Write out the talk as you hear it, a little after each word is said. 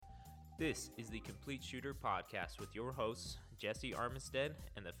This is the Complete Shooter podcast with your hosts, Jesse Armistead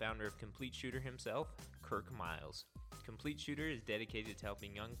and the founder of Complete Shooter himself, Kirk Miles. Complete Shooter is dedicated to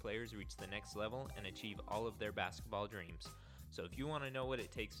helping young players reach the next level and achieve all of their basketball dreams. So if you want to know what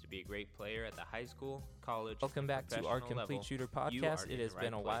it takes to be a great player at the high school, college, welcome back to our Complete Shooter podcast. It has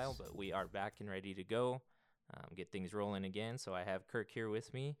been a while, place. but we are back and ready to go, get things rolling again. So I have Kirk here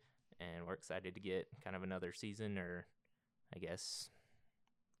with me, and we're excited to get kind of another season, or I guess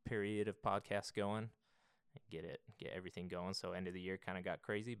period of podcasts going, and get everything going. So end of the year kind of got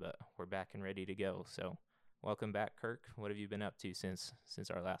crazy, but we're back and ready to go. So welcome back, Kirk. What have you been up to since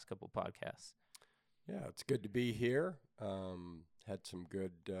our last couple podcasts? Yeah, it's good to be here. Had some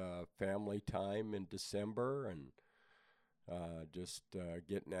good family time in December, and just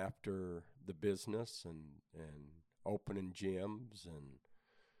getting after the business and opening gyms and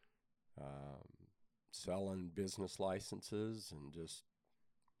selling business licenses and just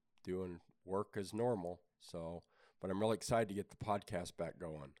doing work as normal. So, but I'm really excited to get the podcast back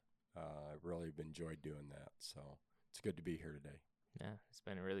going. I've really enjoyed doing that. So it's good to be here today. Yeah, it's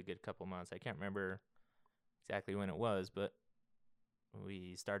been a really good couple months. I can't remember exactly when it was, but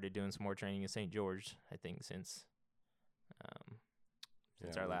we started doing some more training in St. George, I think, since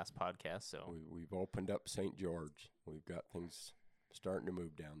our last podcast. So we've opened up St. George. We've got things starting to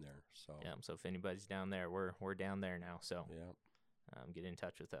move down there. So yeah, so if anybody's down there, we're down there now. So yeah, get in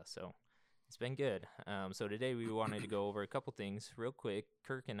touch with us. So it's been good. So today we wanted to go over a couple things real quick.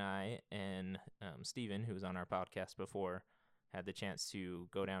 Kirk and I and Steven, who was on our podcast before, had the chance to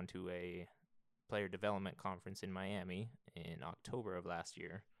go down to a player development conference in Miami in October of last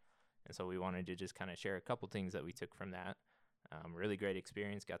year. And so we wanted to just kind of share a couple things that we took from that. Really great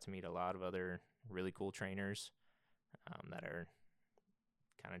experience. Got to meet a lot of other really cool trainers that are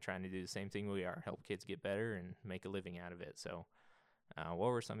kind of trying to do the same thing we are, help kids get better and make a living out of it. So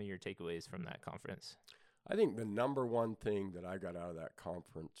what were some of your takeaways from that conference? I think the number one thing that I got out of that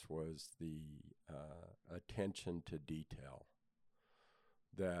conference was the attention to detail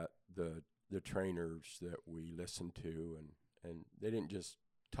that the trainers that we listened to, and they didn't just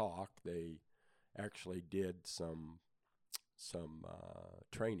talk, they actually did some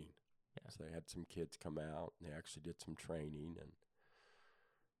training. Yeah. So they had some kids come out and they actually did some training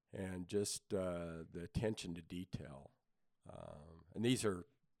and just the attention to detail. And these are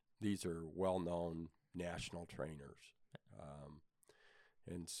well-known national trainers.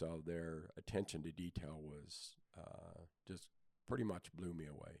 And so their attention to detail was just pretty much blew me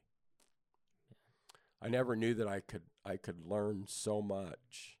away. Yeah. I never knew that I could learn so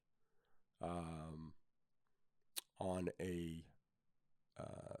much on a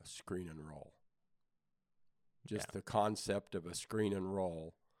screen and roll. Just the concept of a screen and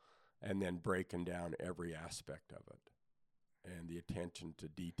roll, and then breaking down every aspect of it. And the attention to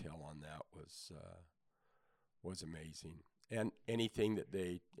detail on that was amazing. And anything that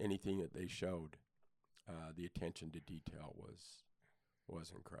they showed, the attention to detail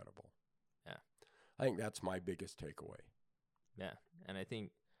was incredible. Yeah, I think that's my biggest takeaway. Yeah, and I think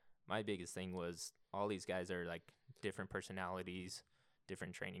my biggest thing was all these guys are like different personalities,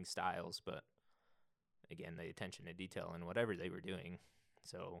 different training styles, but again, the attention to detail in whatever they were doing.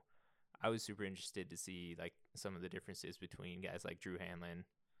 So I was super interested to see like some of the differences between guys like Drew Hanlon,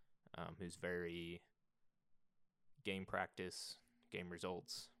 who's very game practice, game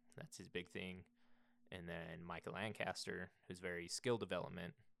results. That's his big thing. And then Michael Lancaster, who's very skill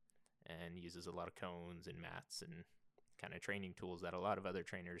development and uses a lot of cones and mats and kind of training tools that a lot of other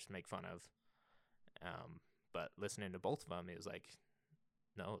trainers make fun of. But listening to both of them, it was like,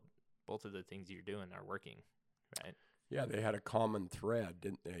 no, both of the things you're doing are working, right? Yeah, they had a common thread,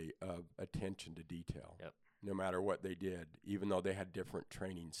 didn't they, of attention to detail. Yep. No matter what they did, even though they had different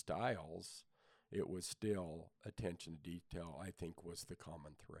training styles, it was still attention to detail, I think, was the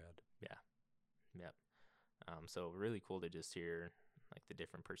common thread. Yeah. Yep. So really cool to just hear like the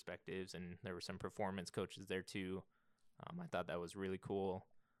different perspectives, and there were some performance coaches there too. I thought that was really cool.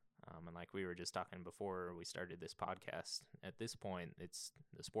 And like we were just talking before we started this podcast, at this point,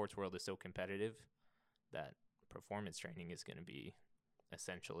 the sports world is so competitive that performance training is going to be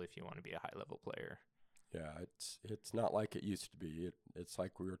essential if you want to be a high-level player. Yeah, it's not like it used to be. It's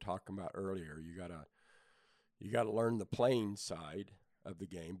like we were talking about earlier. You gotta learn the playing side of the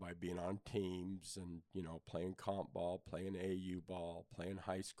game by being on teams and, playing comp ball, playing AAU ball, playing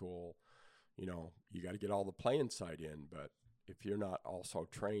high school. You got to get all the playing side in, but if you're not also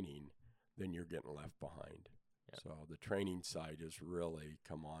training, then you're getting left behind. Yep. So the training side has really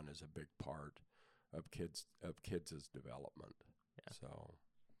come on as a big part of kids' development. Yeah. So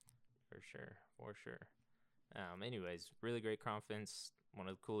for sure. Anyways, really great conference. one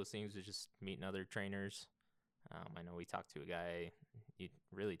of the coolest things was just meeting other trainers. I know we talked to a guy. You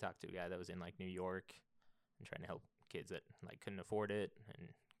really talked to a guy that was in like New York and trying to help kids that like couldn't afford it and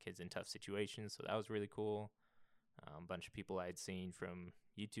kids in tough situations. So that was really cool. A bunch of people I had seen from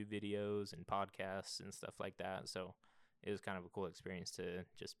YouTube videos and podcasts and stuff like that. So it was kind of a cool experience to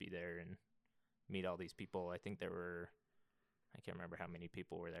just be there and meet all these people. I think there were, I can't remember how many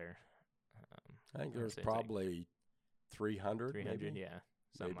people were there. I think there was probably 300, 300, maybe. yeah.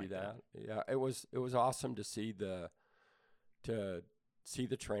 Something Maybe like that. Yeah, it was awesome to see the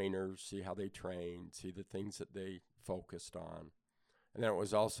trainers, see how they trained, see the things that they focused on. And then it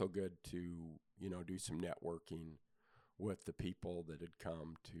was also good to, you know, do some networking with the people that had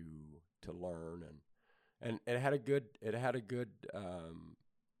come to learn, and it had a good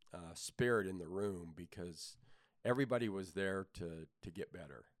spirit in the room because everybody was there to get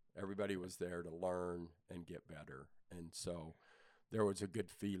better. Everybody was there to learn and get better, and so there was a good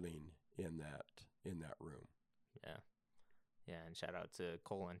feeling in that room. Yeah, and shout out to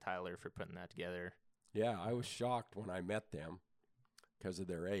Cole and Tyler for putting that together. Yeah, I was shocked when I met them because of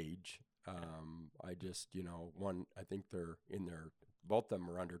their age. I just, you know, I think they're both of them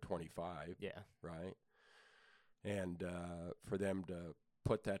are under 25. Yeah. Right. And for them to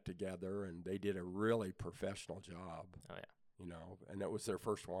put that together, and they did a really professional job. Oh, yeah. You know, and that was their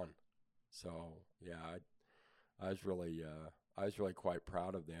first one. So, yeah, I was really quite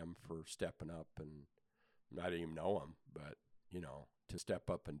proud of them for stepping up, and I didn't even know them, but, you know, to step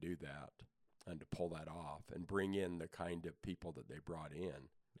up and do that and to pull that off and bring in the kind of people that they brought in.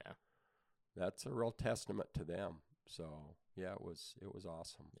 Yeah. That's a real testament to them. So, yeah, it was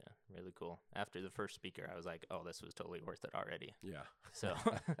awesome. Yeah, really cool. After the first speaker, I was like, oh, this was totally worth it already. Yeah. So,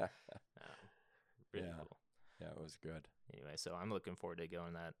 really cool. Yeah, it was good. Anyway, so I'm looking forward to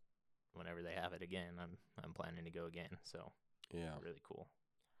going that whenever they have it again. I'm planning to go again. So, yeah, really cool.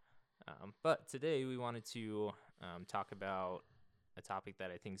 But today we wanted to talk about a topic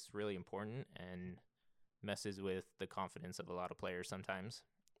that I think is really important and messes with the confidence of a lot of players sometimes,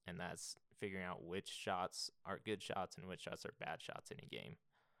 and that's figuring out which shots are good shots and which shots are bad shots in a game.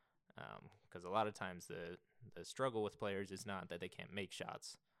 Because a lot of times the struggle with players is not that they can't make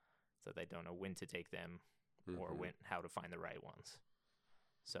shots, it's that they don't know when to take them or how to find the right ones.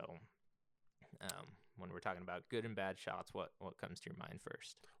 So when we're talking about good and bad shots, what comes to your mind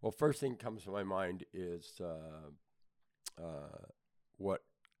first? Well, first thing comes to my mind is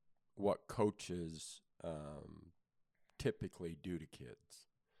what coaches typically do to kids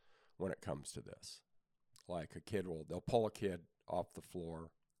when it comes to this. Like they'll pull a kid off the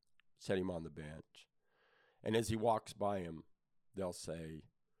floor, set him on the bench, and as he walks by him, they'll say,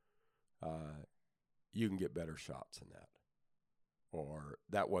 you can get better shots than that, or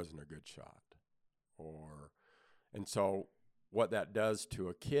that wasn't a good shot, and so what that does to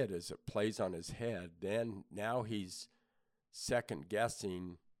a kid is it plays on his head. Then now he's second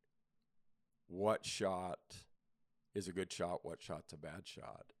guessing what shot is a good shot, what shot's a bad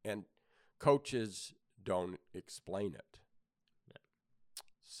shot, and coaches don't explain it. Yeah.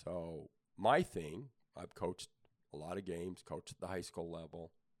 So my thing, I've coached a lot of games, coached at the high school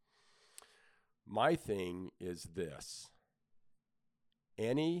level. My thing is this: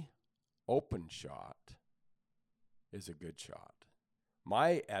 any open shot is a good shot.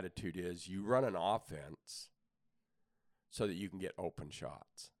 My attitude is you run an offense so that you can get open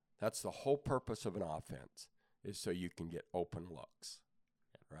shots. That's the whole purpose of an offense, is so you can get open looks,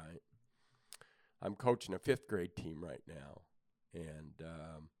 right? I'm coaching a 5th grade team right now, and,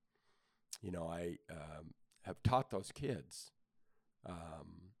 I have taught those kids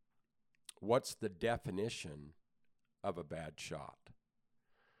what's the definition of a bad shot.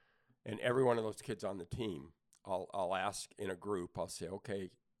 And every one of those kids on the team, I'll ask in a group, I'll say,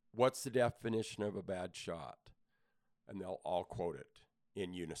 okay, what's the definition of a bad shot? And they'll all quote it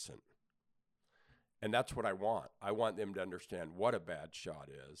in unison. And that's what I want. I want them to understand what a bad shot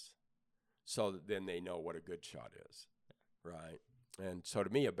is, so that then they know what a good shot is, right? And so to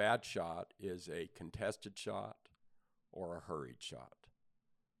me, a bad shot is a contested shot or a hurried shot.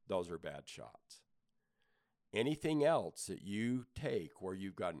 Those are bad shots. Anything else that you take where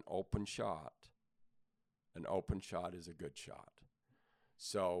you've got an open shot is a good shot.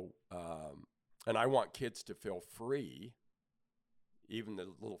 So, and I want kids to feel free, even the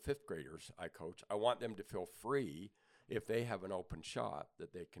little 5th graders I coach, I want them to feel free if they have an open shot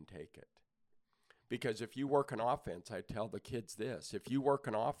that they can take it. Because if you work an offense, I tell the kids this: if you work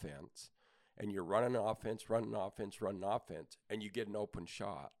an offense and you're running offense, and you get an open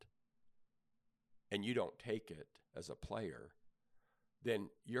shot and you don't take it as a player, then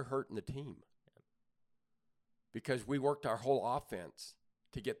you're hurting the team. Because we worked our whole offense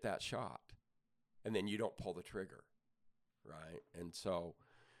to get that shot. And then you don't pull the trigger, right? And so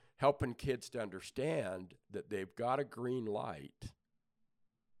helping kids to understand that they've got a green light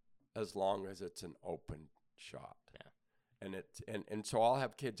as long as it's an open shot. Yeah. And so I'll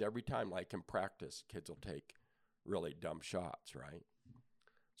have kids every time, like in practice, kids will take really dumb shots, right?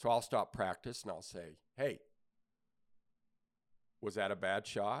 So I'll stop practice and I'll say, hey, was that a bad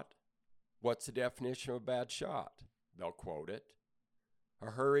shot? What's the definition of a bad shot? They'll quote it.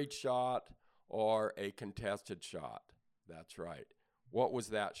 A hurried shot or a contested shot. That's right. What was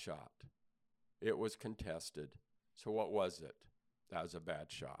that shot? It was contested. So what was it? That was a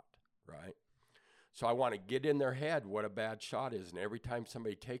bad shot, right? So I want to get in their head what a bad shot is, and every time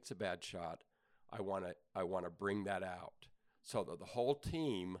somebody takes a bad shot, I want to bring that out so that the whole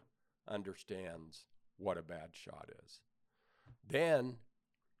team understands what a bad shot is. Then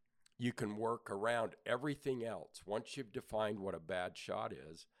you can work around everything else. Once you've defined what a bad shot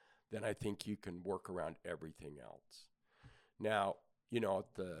is, then I think you can work around everything else. Now, you know,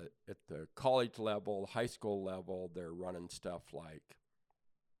 at the college level, high school level, they're running stuff like,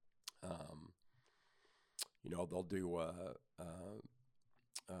 you know, they'll do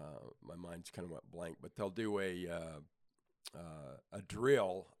my mind's kind of went blank, but they'll do a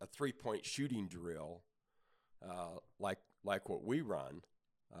drill, a 3-point shooting drill, like what we run,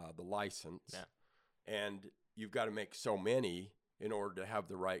 the license. Yeah. And you've got to make so many in order to have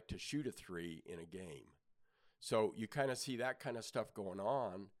the right to shoot a 3 in a game. So you kind of see that kind of stuff going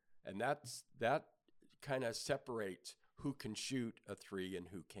on, and that kind of separates who can shoot a 3 and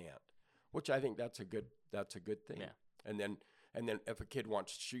who can't, which I think that's a good thing. Yeah. And then if a kid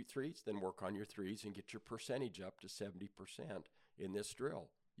wants to shoot 3s, then work on your 3s and get your percentage up to 70% in this drill.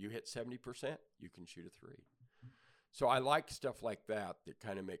 You hit 70%, you can shoot a 3. So I like stuff like that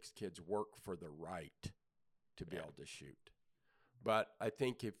kind of makes kids work for the right to be able to shoot. But I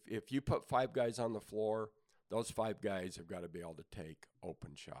think if you put 5 guys on the floor, those 5 guys have got to be able to take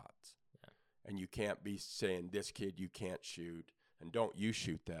open shots. Yeah. And you can't be saying, this kid you can't shoot, and don't you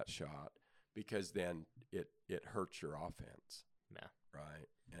shoot that shot, because then it hurts your offense. Yeah. Right?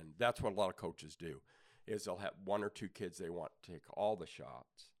 And that's what a lot of coaches do, is they'll have 1 or 2 kids they want to take all the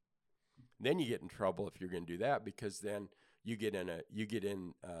shots. Then you get in trouble if you're going to do that, because then you get in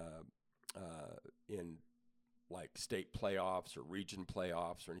like state playoffs or region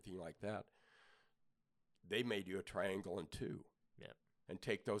playoffs or anything like that. They made you a triangle and 2, and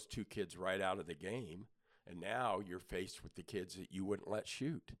take those 2 kids right out of the game, and now you're faced with the kids that you wouldn't let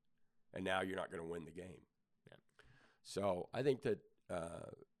shoot, and now you're not going to win the game. Yeah. So I think that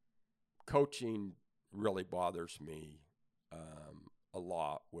coaching really bothers me a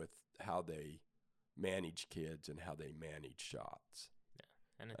lot with how they manage kids and how they manage shots. Yeah.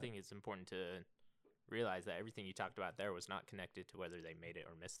 And I think it's important to realize that everything you talked about there was not connected to whether they made it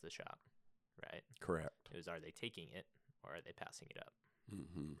or missed the shot, right? Correct. It was, are they taking it or are they passing it up,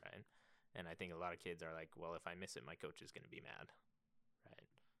 Mm-hmm. right? And I think a lot of kids are like, well, if I miss it, my coach is going to be mad, right?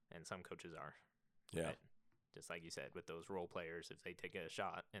 And some coaches are. Yeah. Right? Just like you said, with those role players, if they take a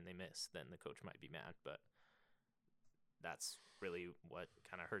shot and they miss, then the coach might be mad. But that's really what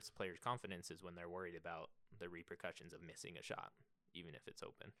kind of hurts the players' confidence, is when they're worried about the repercussions of missing a shot, even if it's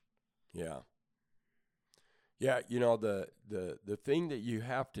open. Yeah. Yeah, you know, the thing that you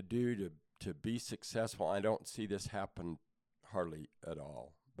have to do to be successful, I don't see this happen hardly at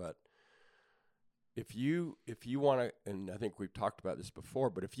all, but if you want to, and I think we've talked about this before,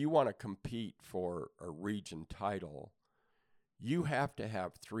 but if you want to compete for a region title, you have to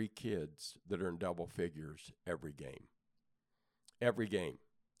have 3 kids that are in double figures every game. Every game.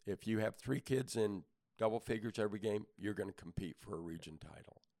 If you have 3 kids in double figures every game, you're going to compete for a region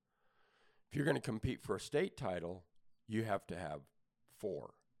title. If you're going to compete for a state title, you have to have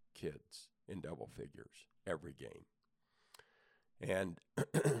 4 kids in double figures every game. And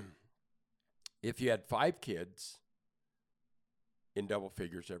if you had 5 kids in double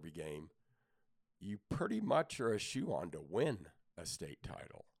figures every game, you pretty much are a shoe on to win a state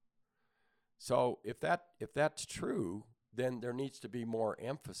title. So if that's true, then there needs to be more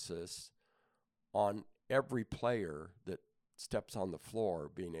emphasis on every player that steps on the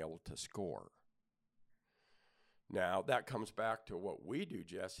floor being able to score. Now, that comes back to what we do,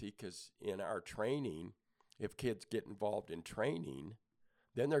 Jesse, because in our training, if kids get involved in training,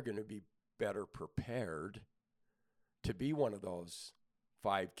 then they're going to be better prepared to be one of those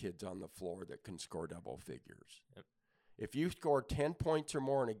 5 kids on the floor that can score double figures. Yep. If you score 10 points or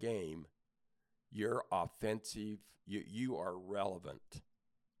more in a game, you're offensive, you are relevant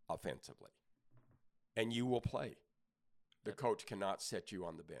offensively, and you will play. The coach cannot set you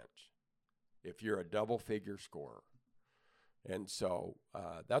on the bench if you're a double-figure scorer. And so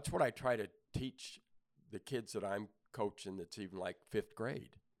that's what I try to teach the kids that I'm coaching that's even like 5th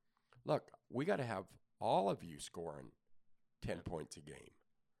grade. Look, we got to have all of you scoring 10 points a game.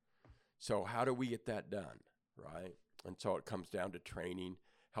 So how do we get that done, right? And so it comes down to training,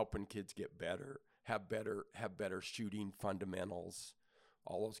 helping kids get better, have better shooting fundamentals,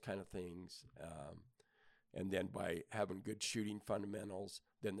 all those kind of things. And then by having good shooting fundamentals,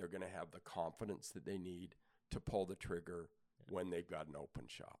 then they're going to have the confidence that they need to pull the trigger when they've got an open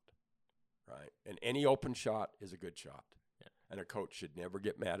shot, right? And any open shot is a good shot. Yeah. And a coach should never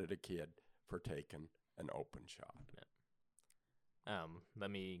get mad at a kid for taking an open shot. Yeah.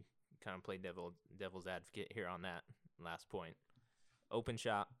 Let me kind of play devil's advocate here on that last point. Open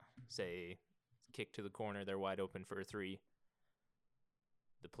shot, say kick to the corner, they're wide open for a 3.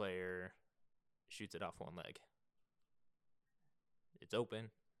 The player shoots it off one leg. It's open.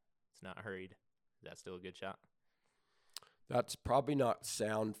 It's not hurried. Is that still a good shot? That's probably not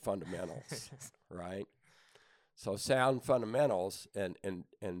sound fundamentals, right? So sound fundamentals, and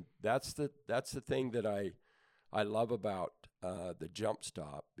that's the thing that I love about the jump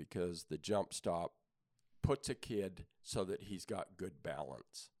stop, because the jump stop puts a kid so that he's got good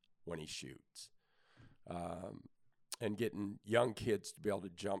balance when he shoots. And getting young kids to be able to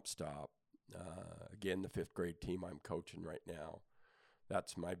jump stop. Again, the 5th grade team I'm coaching right now,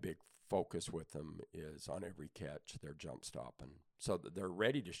 that's my big focus with them, is on every catch they're jump stopping so that they're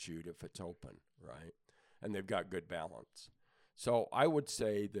ready to shoot if it's open, right? And they've got good balance. So I would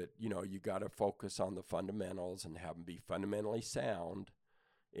say that, you got to focus on the fundamentals and have them be fundamentally sound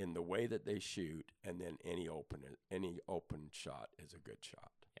in the way that they shoot, and then any open shot is a good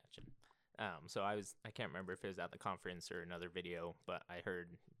shot. Gotcha. So I can't remember if it was at the conference or another video, but I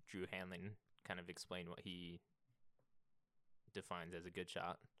heard Drew Hanlon kind of explain what he defines as a good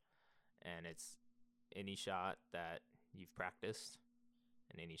shot. And it's any shot that you've practiced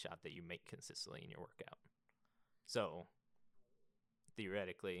and any shot that you make consistently in your workout. So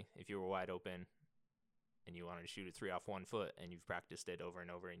theoretically, if you were wide open and you wanted to shoot a 3 off 1 foot and you've practiced it over and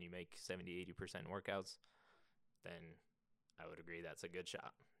over and you make 70-80% workouts, then I would agree that's a good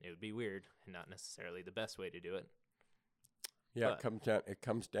shot. It would be weird and not necessarily the best way to do it. Yeah, it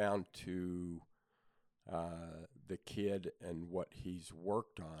comes down to the kid and what he's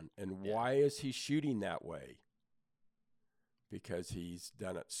worked on, and why is he shooting that way? Because he's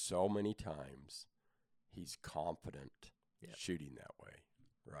done it so many times. He's confident shooting that way,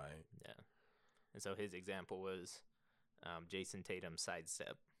 right? Yeah. And so his example was Jason Tatum's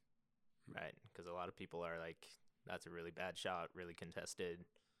sidestep, right? Because a lot of people are like, that's a really bad shot, really contested,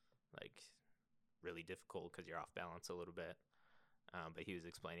 like really difficult because you're off balance a little bit. But he was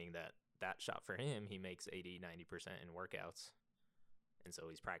explaining that shot for him, he makes 80-90% in workouts. And so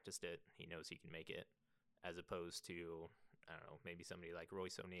he's practiced it. He knows he can make it, as opposed to, I don't know, maybe somebody like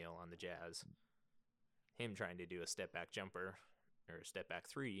Royce O'Neal on the Jazz, him trying to do a step-back jumper or a step-back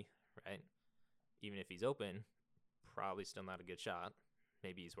 3, right? Even if he's open, probably still not a good shot.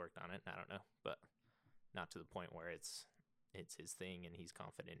 Maybe he's worked on it. I don't know. But not to the point where it's his thing and he's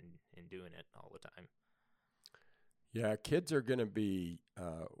confident in doing it all the time. Yeah, kids are going to be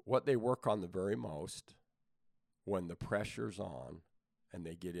what they work on the very most when the pressure's on and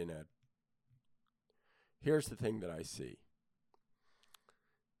they get in a... Here's the thing that I see.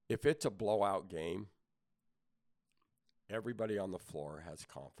 If it's a blowout game, everybody on the floor has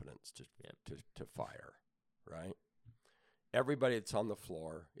confidence to fire, right? Everybody that's on the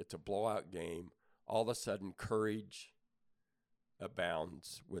floor, it's a blowout game. All of a sudden, courage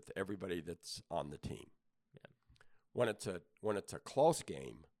abounds with everybody that's on the team. When it's a close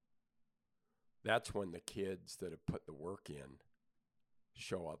game, that's when the kids that have put the work in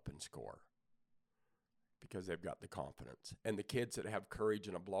show up and score, because they've got the confidence. And the kids that have courage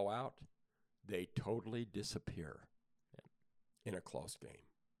in a blowout, they totally disappear in a close game.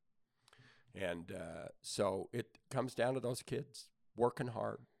 And so it comes down to those kids working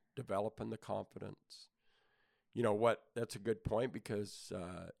hard, developing the confidence. You know what? That's a good point, because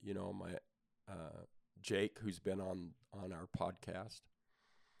my Jake, who's been on our podcast,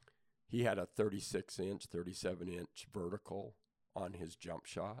 he had a 36-inch, 37-inch vertical on his jump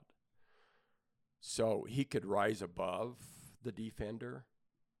shot. So he could rise above the defender,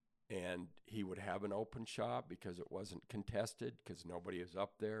 and he would have an open shot because it wasn't contested, because nobody was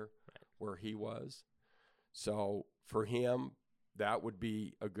up there where he was. So for him, that would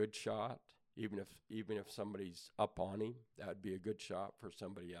be a good shot. Even if somebody's up on him, that would be a good shot. For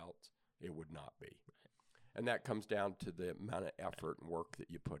somebody else, it would not be. And that comes down to the amount of effort and work that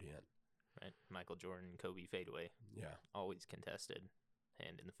you put in. Right. Michael Jordan, Kobe fadeaway. Yeah. Always contested,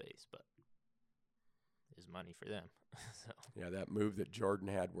 hand in the face, but is money for them. So Yeah, that move that Jordan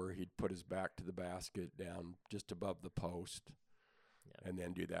had where he'd put his back to the basket down just above the post and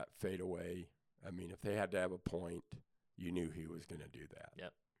then do that fadeaway. I mean, if they had to have a point, you knew he was going to do that.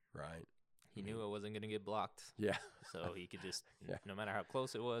 Yep. Right? He knew it wasn't going to get blocked. Yeah. So he could just, no matter how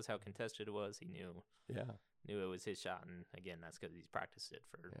close it was, how contested it was, he knew it was his shot. And again, that's because he's practiced it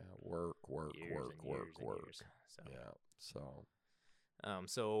for work. years. So. Yeah.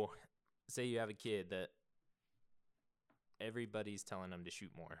 So say you have a kid that everybody's telling them to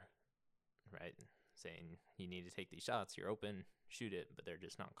shoot more, right? Saying you need to take these shots, you're open, shoot it, but they're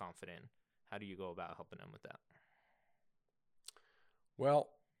just not confident. How do you go about helping them with that? Well,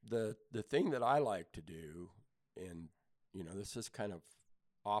 the thing that I like to do, and this is kind of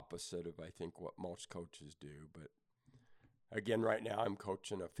opposite of I think what most coaches do, but again, right now I'm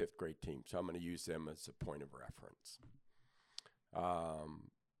coaching a 5th grade team, so I'm going to use them as a point of reference.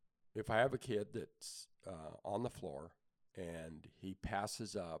 If I have a kid that's on the floor and he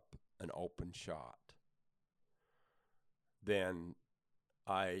passes up an open shot, then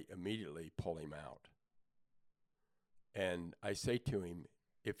I immediately pull him out. And I say to him,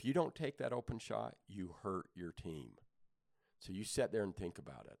 if you don't take that open shot, you hurt your team. So you sit there and think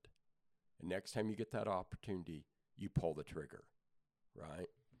about it. And next time you get that opportunity, you pull the trigger, right?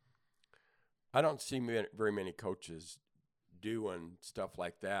 I don't see very many coaches doing stuff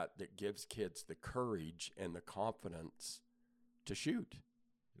like that gives kids the courage and the confidence to shoot.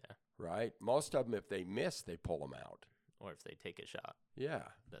 Yeah. Right? Most of them, if they miss, they pull them out. Or if they take a shot. Yeah.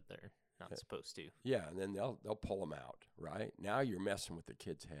 That they're not supposed to. Yeah, and then they'll pull them out, right? Now you're messing with the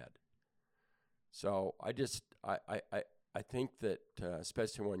kid's head. So I think that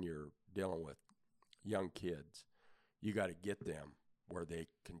especially when you're dealing with young kids, you got to get them where they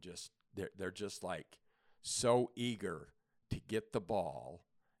can they're just like so eager to get the ball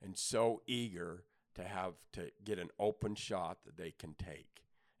and so eager to get an open shot that they can take.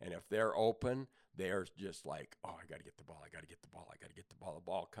 And if they're open, they're just like, oh, I got to get the ball. The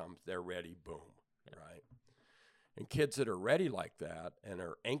ball comes, they're ready, boom, right? And kids that are ready like that and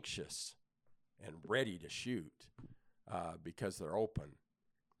are anxious and ready to shoot because they're open,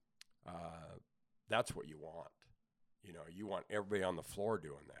 that's what you want. You want everybody on the floor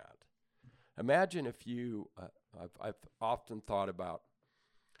doing that. Imagine if I've often thought about,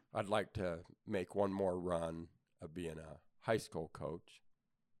 I'd like to make one more run of being a high school coach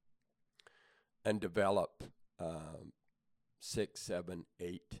and develop 6, 7,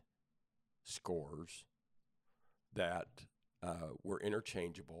 8 scores that were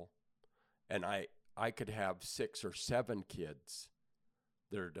interchangeable, and I could have 6 or 7 kids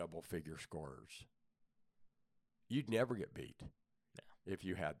that are double-figure scorers. You'd never get beat if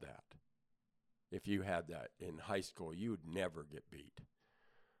you had that. If you had that in high school, you would never get beat.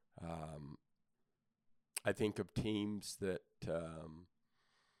 I think of teams that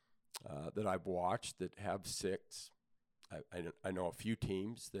I've watched that have 6. I know a few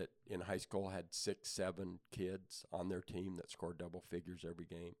teams that in high school had 6, 7 kids on their team that scored double figures every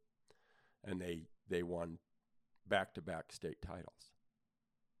game, and they won back-to-back state titles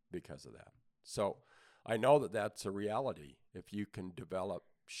because of that. So I know that that's a reality. If you can develop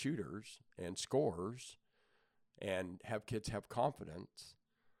shooters and scorers and have kids have confidence,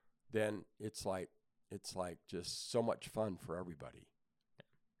 then it's like just so much fun for everybody.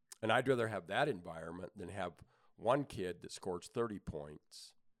 And I'd rather have that environment than have one kid that scores 30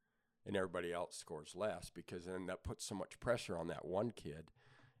 points and everybody else scores less, because then that puts so much pressure on that one kid.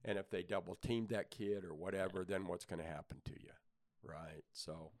 And if they double team that kid or whatever, then what's going to happen to you, right?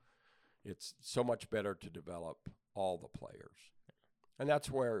 So it's so much better to develop all the players. And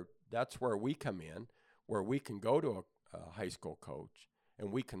that's where we come in, where we can go to a high school coach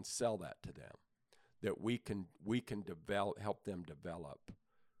and we can sell that to them, that we can help them develop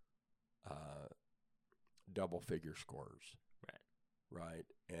double-figure scorers, right,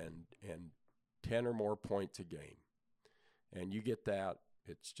 and 10 or more points a game, and you get that,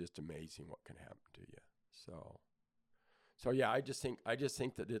 it's just amazing what can happen to you. So yeah, I just think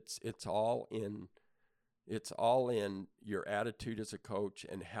that it's all in your attitude as a coach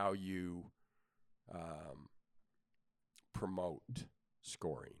and how you promote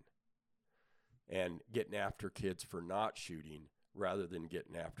scoring and getting after kids for not shooting rather than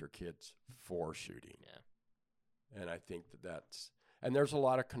getting after kids for shooting. Yeah. And I think and there's a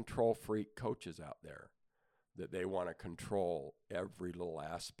lot of control freak coaches out there that they want to control every little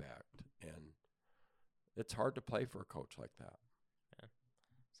aspect, and it's hard to play for a coach like that. Yeah.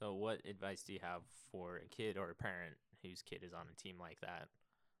 So what advice do you have for a kid or a parent whose kid is on a team like that,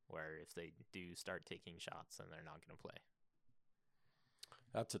 where if they do start taking shots, then they're not going to play?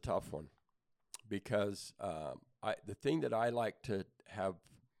 That's a tough one. because the thing that I like to have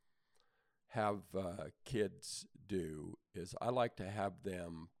kids do is I like to have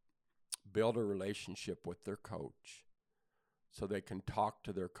them build a relationship with their coach so they can talk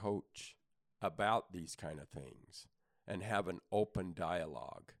to their coach about these kind of things and have an open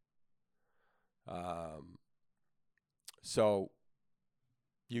dialogue. So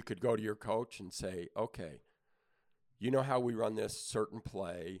you could go to your coach and say, okay, you know how we run this certain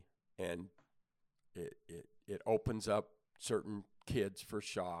play, and it opens up certain kids for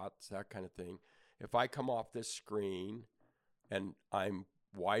shots, that kind of thing. If I come off this screen and I'm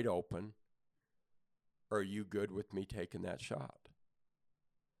wide open, are you good with me taking that shot?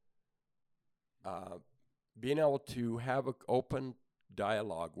 Being able to have an open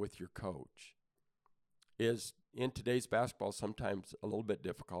dialogue with your coach is, in today's basketball, sometimes a little bit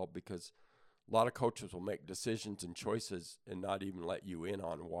difficult because a lot of coaches will make decisions and choices and not even let you in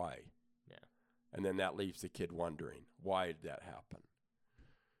on why. Yeah. And then that leaves the kid wondering, why did that happen?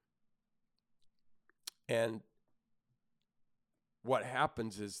 And what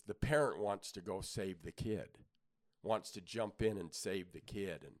happens is the parent wants to go save the kid, wants to jump in and save the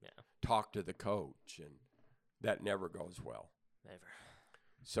kid and talk to the coach, and that never goes well. Never.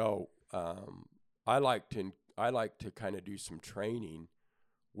 So I like to kind of do some training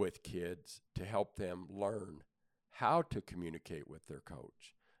with kids to help them learn how to communicate with their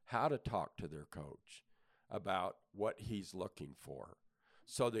coach, how to talk to their coach about what he's looking for,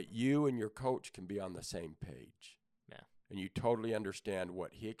 so that you and your coach can be on the same page. Yeah. And you totally understand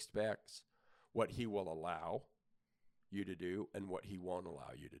what he expects, what he will allow you to do, and what he won't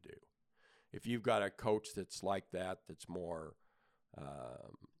allow you to do. If you've got a coach that's like that, that's more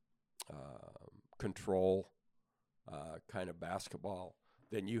control kind of basketball,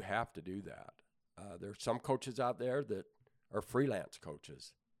 then you have to do that. There's some coaches out there that are freelance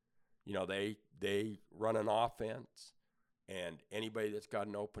coaches. You know, they run an offense, and anybody that's got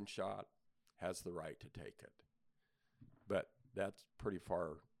an open shot has the right to take it. But that's pretty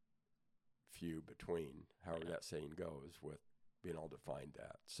far few between, however that saying goes, with being able to find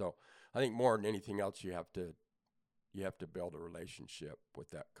that. So I think more than anything else, you have to build a relationship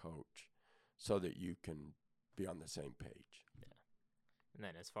with that coach so that you can be on the same page. Yeah. And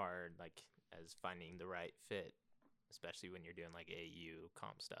then as far like as finding the right fit, especially when you're doing like AU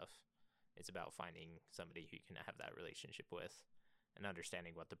comp stuff, it's about finding somebody who you can have that relationship with and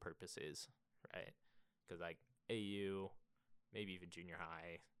understanding what the purpose is, right? Because like AU, maybe even junior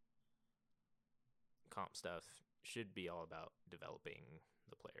high comp stuff should be all about developing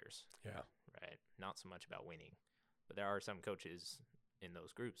the players. Yeah. Right? Not so much about winning. But there are some coaches in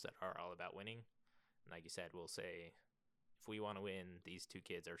those groups that are all about winning. And like you said, we'll say, if we want to win, these two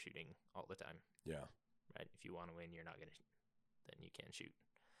kids are shooting all the time. Yeah. Right? If you want to win, you're not going to, then you can't shoot.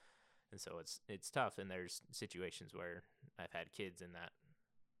 And so it's tough. And there's situations where I've had kids in that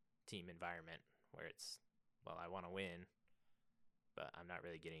team environment where it's, well, I want to win, but I'm not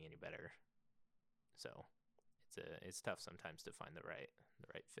really getting any better. So it's tough sometimes to find the right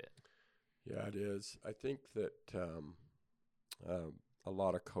fit. Yeah, it is. I think that a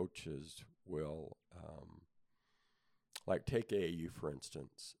lot of coaches will, like take AAU for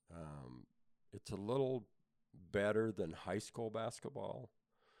instance. It's a little better than high school basketball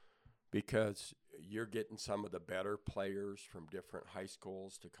because you're getting some of the better players from different high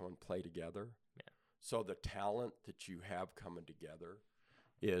schools to come and play together. Yeah. So the talent that you have coming together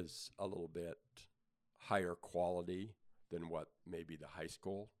is a little bit higher quality than what maybe the high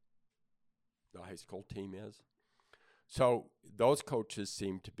school team is. So those coaches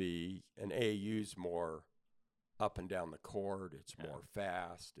seem to be, and AAU's more up and down the court. It's more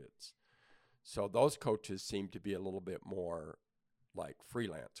fast. So those coaches seem to be a little bit more like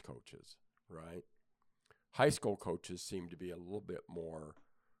freelance coaches, right? High school coaches seem to be a little bit more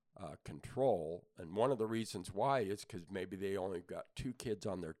control. And one of the reasons why is because maybe they only got two kids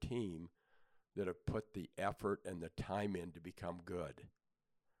on their team that have put the effort and the time in to become good,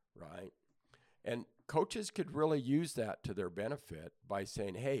 right? And coaches could really use that to their benefit by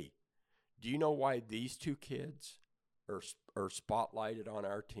saying, hey, do you know why these two kids are spotlighted on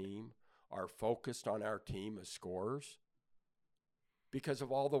our team, are focused on our team as scorers? Because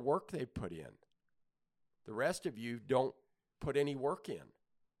of all the work they put in. The rest of you don't put any work in.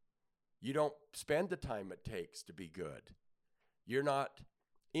 You don't spend the time it takes to be good. You're not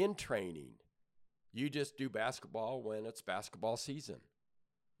in training. You just do basketball when it's basketball season.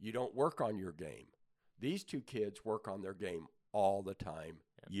 You don't work on your game. These two kids work on their game all the time,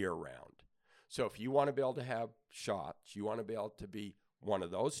 year round. So if you want to be able to have shots, you want to be able to be one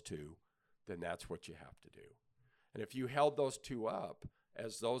of those two, then that's what you have to do. And if you held those two up,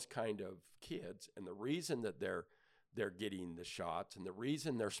 as those kind of kids, and the reason that they're getting the shots and the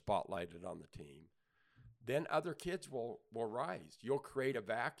reason they're spotlighted on the team, then other kids will rise. You'll create a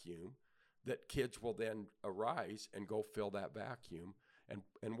vacuum that kids will then arise and go fill that vacuum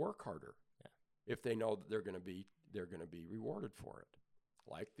and work harder. Yeah. If they know that they're going to be rewarded for it,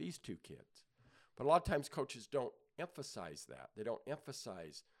 like these two kids. But a lot of times coaches don't emphasize that. They don't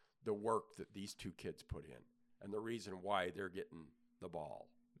emphasize the work that these two kids put in and the reason why they're getting the ball,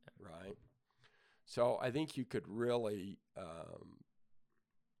 right? So I think you could really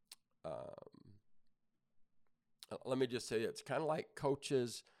let me just say it's kind of like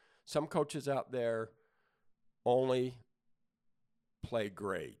coaches. Some coaches out there only play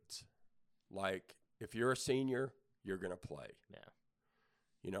grades. Like if you're a senior, you're going to play. Yeah.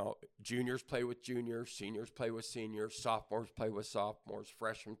 You know, juniors play with juniors, seniors play with seniors, sophomores play with sophomores,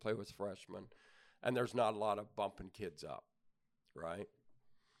 freshmen play with freshmen, and there's not a lot of bumping kids up, right?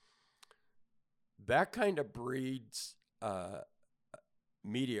 That kind of breeds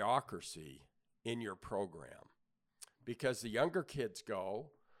mediocrity in your program because the younger kids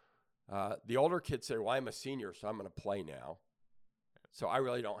go, the older kids say, well, I'm a senior, so I'm going to play now. So I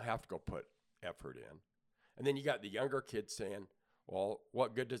really don't have to go put effort in. And then you got the younger kids saying, well,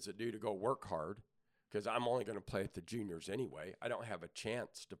 what good does it do to go work hard? Because I'm only going to play at the juniors anyway. I don't have a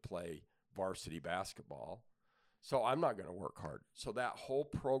chance to play varsity basketball. So I'm not going to work hard. So that whole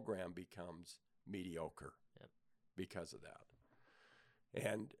program becomes mediocre because of that.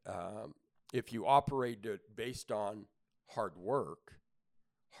 And if you operate it based on hard work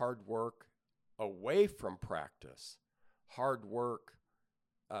away from practice, hard work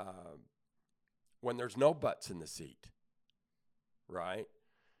when there's no butts in the seat, right?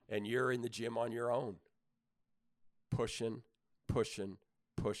 And you're in the gym on your own, pushing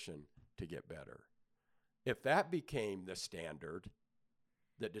to get better. If that became the standard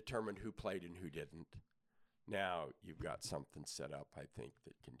that determined who played and who didn't, now you've got something set up, I think,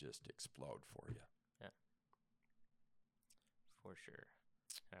 that can just explode for you. Yeah, for sure.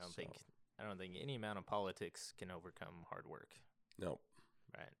 I don't think any amount of politics can overcome hard work. No.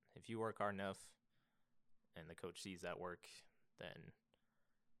 Right. If you work hard enough and the coach sees that work, then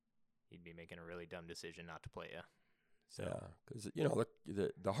he'd be making a really dumb decision not to play you. So. Yeah, because you know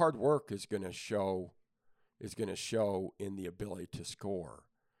the hard work is going to show in the ability to score,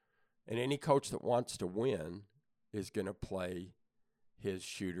 and any coach that wants to win is going to play his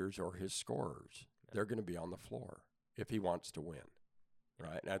shooters or his scorers. Yeah. They're going to be on the floor if he wants to win,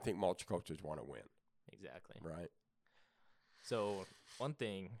 right? And I think most coaches want to win. Exactly. Right. So one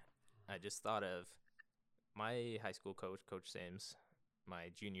thing I just thought of, my high school coach, Coach Sims, my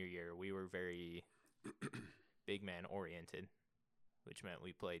junior year, we were very big man oriented, which meant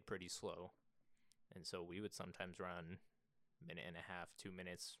we played pretty slow. And so we would sometimes run 1.5 minutes, 2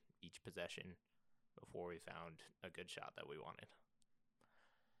 minutes each possession before we found a good shot that we wanted.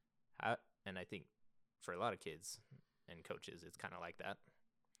 And I think for a lot of kids and coaches, it's kind of like that.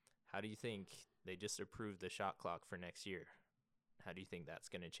 How do you think they just approved the shot clock for next year? How do you think that's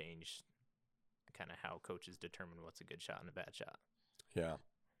going to change kind of how coaches determine what's a good shot and a bad shot? Yeah.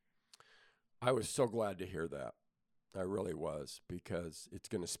 I was so glad to hear that. I really was, because it's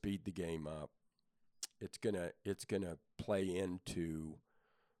going to speed the game up. It's going to play into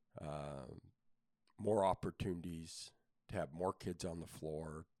more opportunities to have more kids on the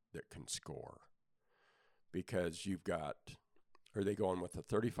floor that can score. Because you've got, are they going with a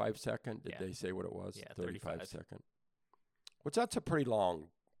 35 second? Did they say what it was? Yeah, 35 second. Which that's a pretty long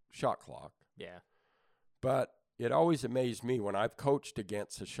shot clock. Yeah. But it always amazed me when I've coached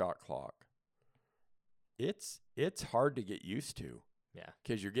against a shot clock. It's hard to get used to. Yeah.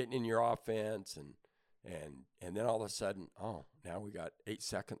 Because you're getting in your offense and then all of a sudden, oh, now we got 8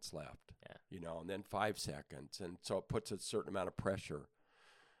 seconds left. Yeah. You know, and then 5 seconds. And so it puts a certain amount of pressure.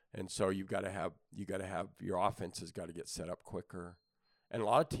 And so you got to have your offense has got to get set up quicker. And a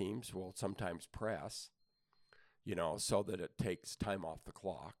lot of teams will sometimes press, you know, so that it takes time off the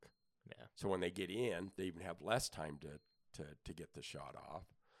clock. Yeah. So when they get in, they even have less time to get the shot off.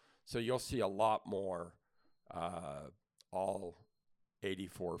 So you'll see a lot more all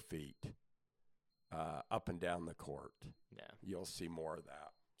 84 feet up and down the court. Yeah. You'll see more of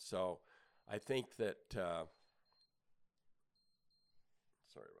that. So I think that sorry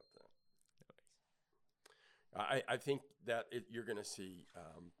about that. I think that you're going to see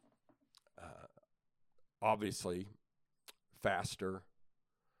obviously faster.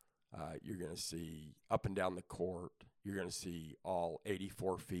 You're going to see up and down the court. You're going to see all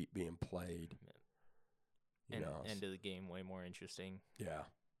 84 feet being played. Yeah. And end of the game way more interesting. Yeah.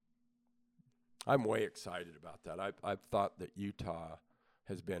 I'm way excited about that. I've thought that Utah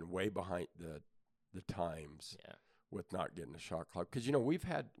has been way behind the times Yeah. with not getting a shot clock. Because, you know, we've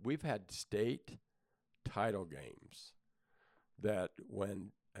had state title games that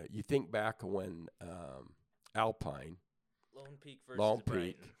when you think back when Alpine, Lone Peak versus Lone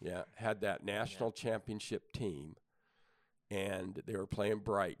Brighton. Peak, yeah, had that national championship team, and they were playing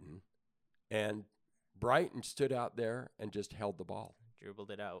Brighton, and Brighton stood out there and just held the ball.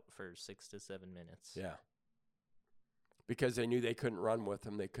 Dribbled it out for 6 to 7 minutes. Yeah. Because they knew they couldn't run with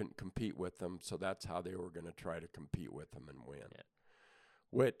them, they couldn't compete with them, so that's how they were going to try to compete with them and win. Yeah.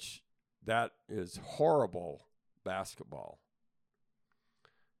 Which, that is horrible basketball.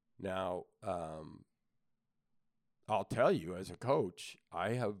 Now, I'll tell you, as a coach,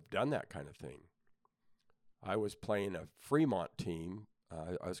 I have done that kind of thing. I was playing a Fremont team.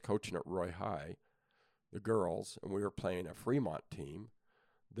 I was coaching at Roy High, the girls, and we were playing a Fremont team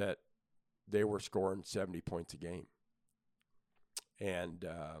that they were scoring 70 points a game. And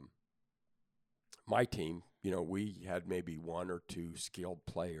my team, you know, we had maybe one or two skilled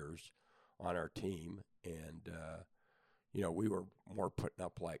players on our team, and, you know, we were more putting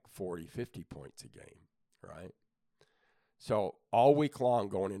up like 40, 50 points a game, right? So all week long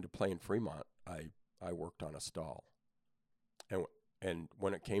going into playing Fremont, I worked on a stall. And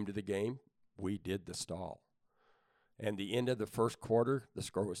when it came to the game, we did the stall. And the end of the first quarter, the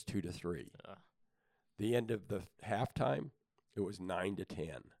score was 2-3. The end of the halftime, it was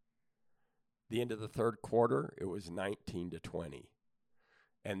 9-10. The end of the third quarter, it was 19-20.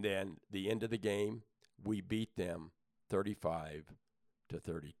 And then the end of the game, we beat them 35-31.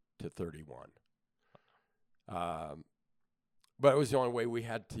 But it was the only way we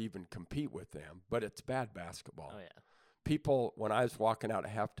had to even compete with them. But it's bad basketball. Oh, yeah. People, when I was walking out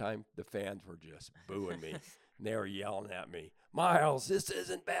at halftime, the fans were just booing me. And they were yelling at me, "Miles, this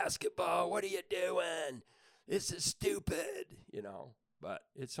isn't basketball. What are you doing? This is stupid," you know. But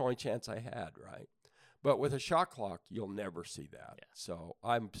it's the only chance I had, right? But with a shot clock, you'll never see that. Yeah. So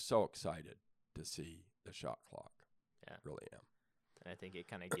I'm so excited to see the shot clock. Yeah. Really am. And I think it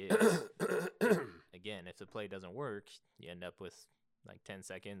kind of gives, again, if the play doesn't work, you end up with like 10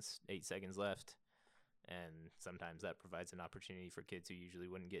 seconds, 8 seconds left. And sometimes that provides an opportunity for kids who usually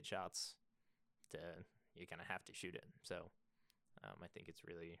wouldn't get shots to, you kind of have to shoot it. So I think it's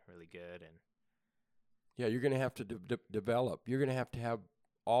really, really good. And yeah, you're going to have to develop. You're going to have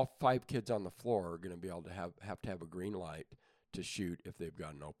all 5 kids on the floor are going to be able to have a green light to shoot if they've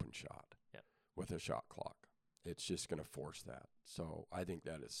got an open shot with a shot clock. It's just going to force that. So I think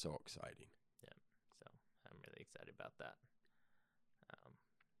that is so exciting. Yeah, so I'm really excited about that.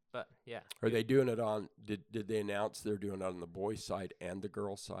 But yeah, Are they doing it on? Did they announce they're doing it on the boys' side and the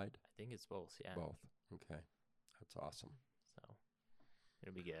girls' side? I think it's both. Yeah, Both. Okay, that's awesome. So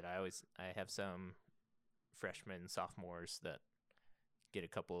it'll be good. I have some freshmen, sophomores that get a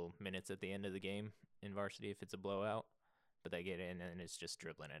couple minutes at the end of the game in varsity if it's a blowout, but they get in and it's just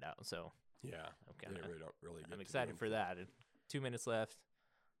dribbling it out. So Yeah, I'm they don't really. Get I'm to excited do for that. 2 minutes left.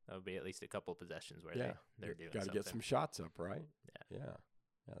 That'll be at least a couple possessions where they're doing got to something. get some shots up, right? Yeah.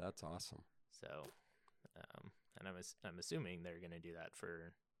 Yeah, that's awesome. So, and I'm assuming they're going to do that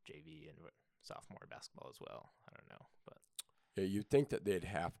for JV and sophomore basketball as well. I don't know, but Yeah, you'd think that they'd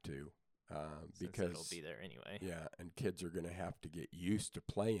have to, since because it'll be there anyway. Yeah, and kids are going to have to get used to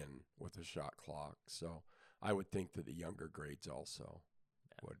playing with a shot clock. So I would think that the younger grades also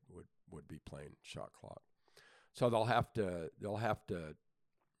would be playing shot clock. So they'll have to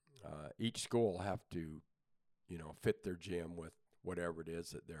each school will have to, you know, fit their gym with whatever it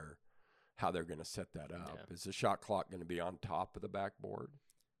is that how they're going to set that up. Yeah. Is the shot clock going to be on top of the backboard,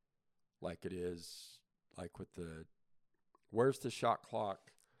 like it is, like with where's the shot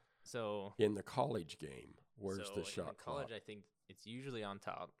clock So in the college game? Where's the shot in college, clock? I think it's usually on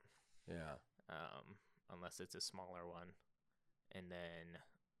top, Yeah. unless it's a smaller one, and then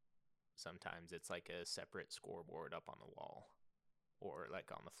sometimes it's like a separate scoreboard up on the wall or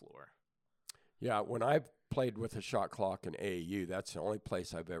like on the floor. Yeah, when I've played with a shot clock in AAU, that's the only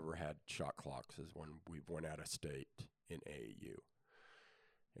place I've ever had shot clocks is when we went out of state in AAU.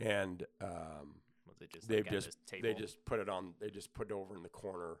 And Was it just they like at this table? put it over in the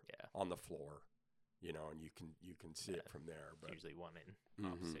corner Yeah. on the floor, you know, and you can see it from there. But Usually one in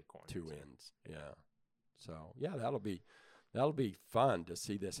Mhm, opposite corners. 2 ends, yeah. So yeah, that'll be fun to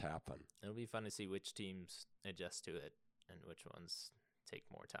see this happen. It'll be fun to see which teams adjust to it and which ones take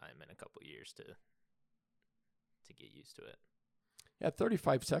more time in a couple years to get used to it. Yeah,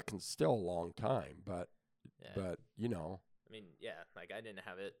 35 seconds is still a long time, but Yeah. you know, I mean, yeah, like I didn't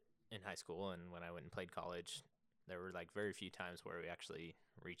have it in high school, and when I went and played college, there were like very few times where we actually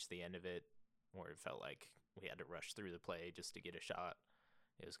reached the end of it, where it felt like we had to rush through the play just to get a shot.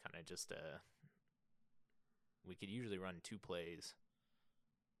 it was kind of just we could usually run 2 plays,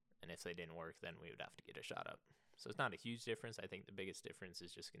 and if they didn't work, then we would have to get a shot up. So it's not a huge difference. I think the biggest difference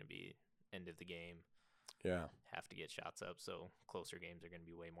is just going to be end of the game. Yeah. Have to get shots up, so closer games are going to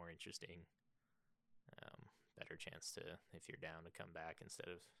be way more interesting. Better chance to, if you're down, to come back instead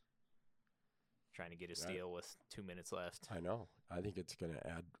of trying to get a steal with 2 minutes left. I know. I think it's going to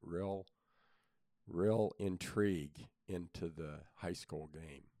add real intrigue into the high school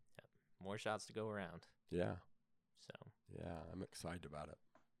game. Yep. More shots to go around. Yeah. So. Yeah, I'm excited about it.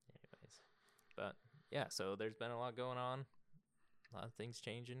 Anyways, but yeah, so there's been a lot going on. A lot of things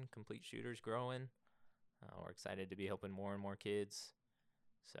changing. Complete Shooters growing. We're excited to be helping more and more kids.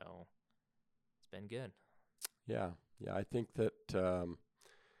 So it's been good. Yeah. I think that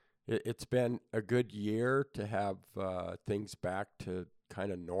it's been a good year to have things back to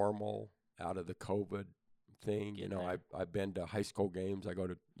kind of normal out of the COVID thing. Getting there. I've been to high school games.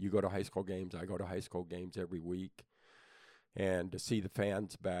 You go to high school games. I go to high school games every week, and to see the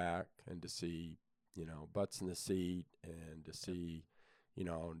fans back and to see butts in the seat and to see you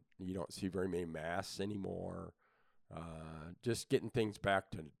don't see very many masks anymore. Just getting things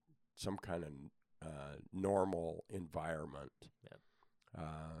back to some kind of normal environment. Yep.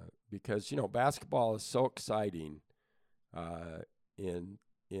 Because basketball is so exciting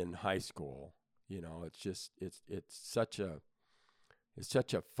in high school. It's such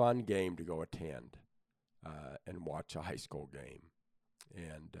a fun game to go attend and watch a high school game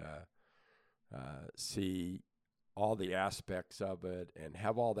and see all the aspects of it and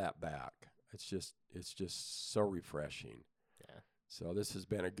have all that back. It's just so refreshing. Yeah. So this has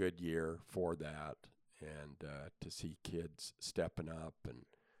been a good year for that, and to see kids stepping up and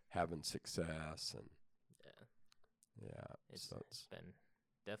having success, and it's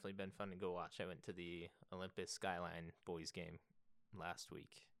definitely been fun to go watch. I went to the Olympus Skyline boys game last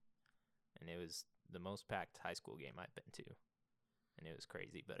week, and it was the most packed high school game I've been to, and it was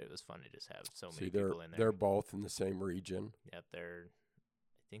crazy, but it was fun to just have so many people in there. They're both in the same region. Yep, I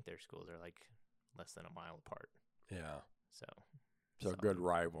think their schools are like less than a mile apart. Yeah. So good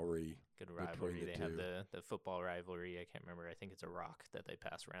rivalry. Good rivalry. Between the They have two. the football rivalry. I can't remember. I think it's a rock that they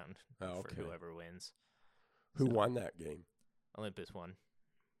pass around Oh, for okay. whoever wins. Who So, won that game? Olympus won.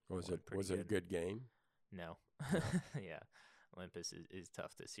 Was Won it pretty a good game? No. Yeah. Olympus is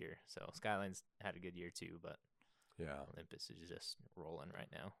tough this year. So Skyline's had a good year too, but Yeah. Olympus is just rolling right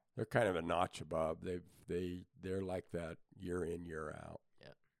now. They're kind of a notch above. They're like that year in, year out.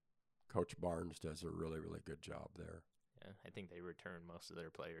 Yep. Coach Barnes does a really, really good job there. Yeah, I think they returned most of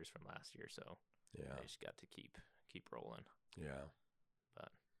their players from last year, so Yeah. they just got to keep rolling. Yeah.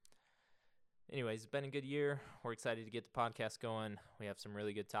 But anyways, it's been a good year. We're excited to get the podcast going. We have some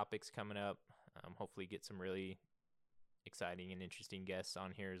really good topics coming up. Hopefully get some really exciting and interesting guests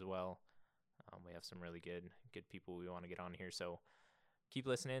on here as well. We have some really good people we want to get on here. So keep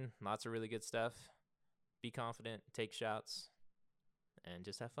listening. Lots of really good stuff. Be confident, take shots, and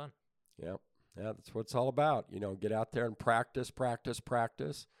just have fun. Yep. Yeah, that's what it's all about. Get out there and practice,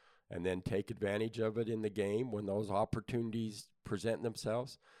 and then take advantage of it in the game when those opportunities present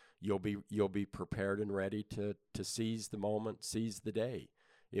themselves. You'll be prepared and ready to seize the moment, seize the day,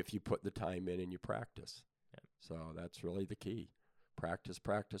 if you put the time in and you practice. Yep. So that's really the key. Practice.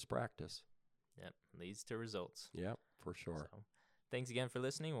 Yep, leads to results. Yep, for sure. So, thanks again for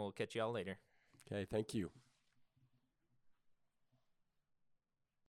listening. We'll catch you all later. Okay, thank you.